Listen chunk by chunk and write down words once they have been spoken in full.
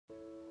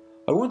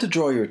I want to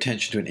draw your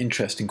attention to an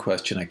interesting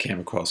question I came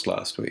across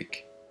last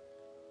week.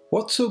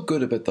 What's so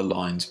good about the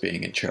lions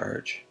being in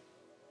charge?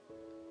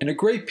 In a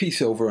great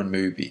piece over on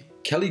Mubi,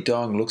 Kelly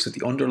Dong looks at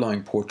the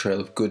underlying portrayal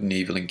of good and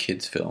evil in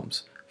kids'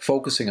 films,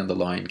 focusing on the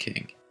Lion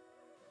King.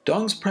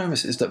 Dong's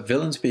premise is that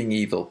villains being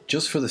evil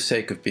just for the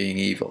sake of being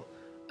evil,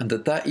 and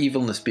that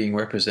evilness being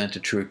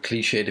represented through a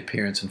cliched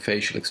appearance and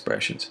facial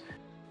expressions,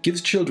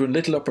 gives children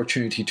little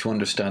opportunity to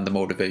understand the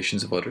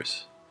motivations of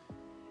others.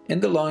 In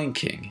The Lion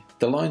King,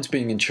 the lions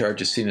being in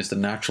charge is seen as the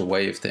natural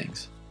way of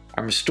things,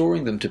 and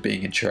restoring them to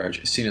being in charge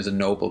is seen as a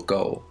noble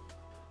goal.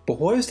 But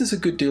why is this a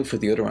good deal for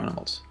the other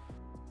animals?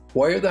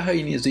 Why are the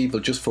hyenas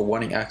evil just for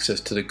wanting access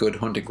to the good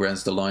hunting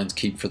grounds the lions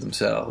keep for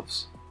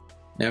themselves?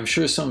 Now I'm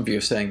sure some of you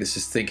are saying this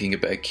is thinking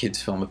about a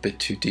kids' film a bit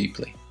too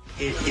deeply.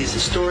 It is a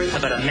story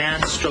about a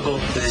man's struggle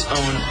with his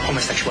own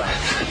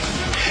homosexuality.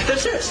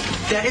 That's it.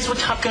 That is what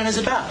Top Gun is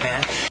about,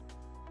 man.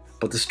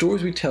 But the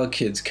stories we tell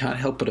kids can't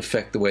help but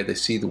affect the way they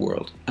see the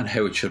world and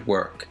how it should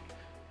work.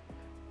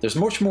 There's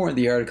much more in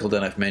the article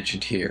than I've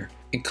mentioned here,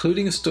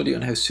 including a study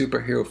on how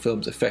superhero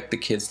films affect the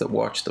kids that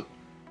watch them.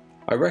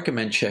 I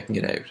recommend checking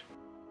it out.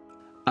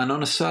 And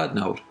on a sad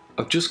note,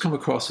 I've just come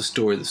across a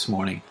story this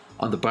morning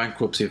on the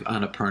bankruptcy of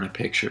Annapurna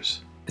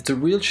Pictures. It's a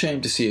real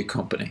shame to see a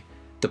company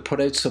that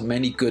put out so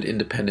many good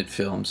independent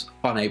films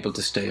unable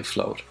to stay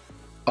afloat.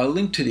 I'll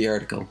link to the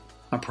article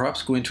and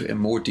perhaps go into it in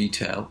more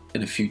detail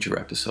in a future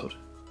episode.